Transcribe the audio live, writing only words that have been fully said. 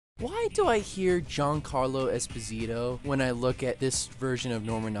Why do I hear Giancarlo Esposito when I look at this version of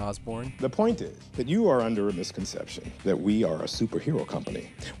Norman Osborn? The point is that you are under a misconception that we are a superhero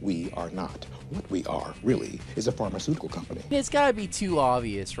company. We are not. What we are, really, is a pharmaceutical company. It's gotta be too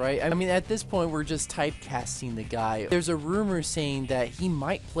obvious, right? I mean, at this point, we're just typecasting the guy. There's a rumor saying that he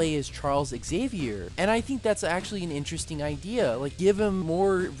might play as Charles Xavier, and I think that's actually an interesting idea. Like, give him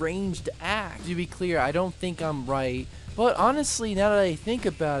more range to act. To be clear, I don't think I'm right. But honestly, now that I think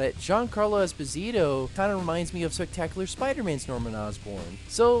about it, Giancarlo Esposito kind of reminds me of Spectacular Spider-Man's Norman Osborn.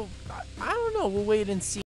 So, I don't know, we'll wait and see.